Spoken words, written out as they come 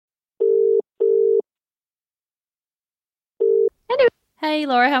Hey,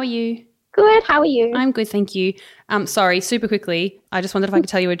 Laura, how are you? Good, how are you? I'm good, thank you. Sorry, super quickly, I just wondered if I could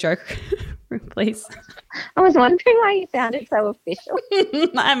tell you a joke, please. I was wondering why you sounded so official.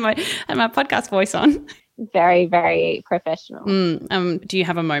 I had my podcast voice on. Very, very professional. Do you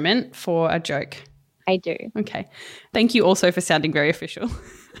have a moment for a joke? I do. Okay. Thank you also for sounding very official.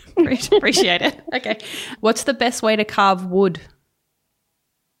 Appreciate it. Okay. What's the best way to carve wood?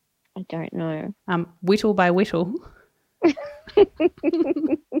 I don't know. Whittle by whittle.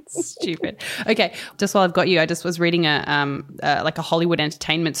 Stupid. Okay, just while I've got you, I just was reading a Hollywood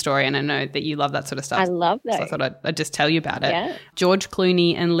entertainment story, and I know that you love that sort of stuff. I love that. So I thought I'd just tell you about it. Yeah. George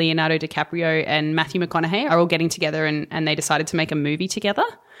Clooney and Leonardo DiCaprio and Matthew McConaughey are all getting together, and they decided to make a movie together.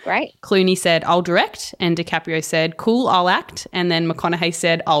 Great. Clooney said, "I'll direct," and DiCaprio said, "Cool, I'll act," and then McConaughey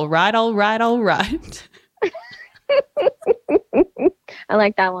said, "All right, all right, all right." I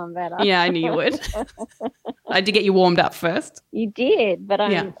like that one better. Yeah, I knew you would. I had to get you warmed up first. You did, but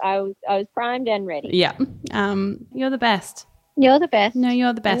Yeah. I was primed and ready. Yeah. You're the best. You're the best. No,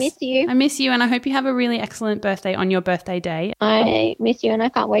 you're the best. I miss you. I miss you, and I hope you have a really excellent birthday on your birthday day. I miss you and I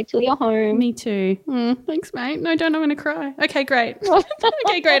can't wait till you're home. Me too. Thanks, mate. No, don't. I'm going to cry. Okay, great.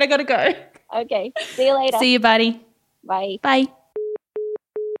 Okay, great. I got to go. Okay. See you later. See you, buddy. Bye. Bye.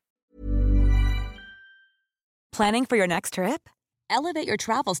 Planning for your next trip? Elevate your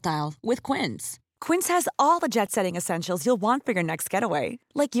travel style with Quince. Quince has all the jet-setting essentials you'll want for your next getaway,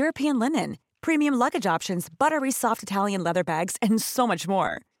 like European linen, premium luggage options, buttery soft Italian leather bags, and so much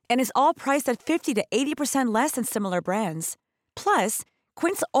more. And is all priced at 50 to 80% less than similar brands. Plus,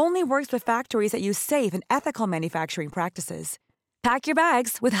 Quince only works with factories that use safe and ethical manufacturing practices. Pack your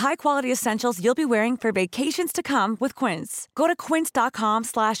bags with high-quality essentials you'll be wearing for vacations to come with Quince. Go to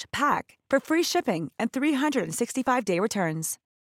quince.com/pack for free shipping and 365-day returns.